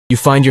You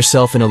find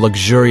yourself in a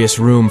luxurious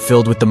room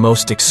filled with the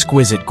most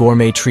exquisite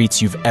gourmet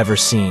treats you've ever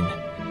seen.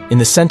 In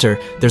the center,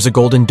 there's a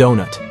golden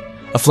donut.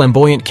 A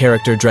flamboyant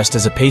character dressed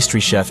as a pastry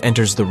chef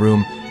enters the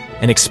room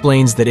and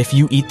explains that if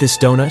you eat this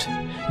donut,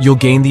 you'll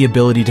gain the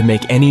ability to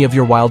make any of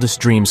your wildest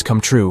dreams come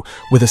true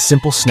with a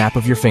simple snap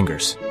of your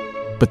fingers.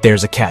 But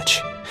there's a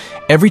catch.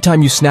 Every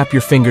time you snap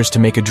your fingers to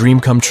make a dream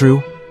come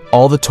true,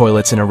 all the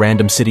toilets in a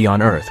random city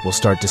on Earth will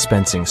start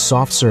dispensing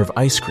soft-serve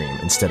ice cream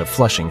instead of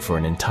flushing for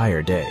an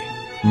entire day.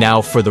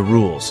 Now for the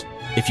rules.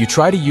 If you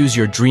try to use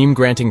your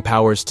dream-granting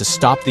powers to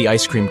stop the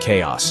ice cream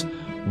chaos,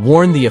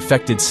 warn the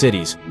affected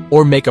cities,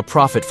 or make a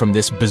profit from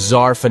this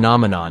bizarre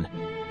phenomenon,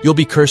 you'll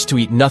be cursed to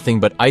eat nothing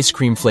but ice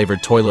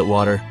cream-flavored toilet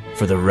water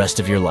for the rest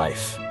of your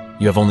life.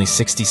 You have only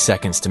 60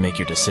 seconds to make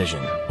your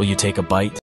decision. Will you take a bite?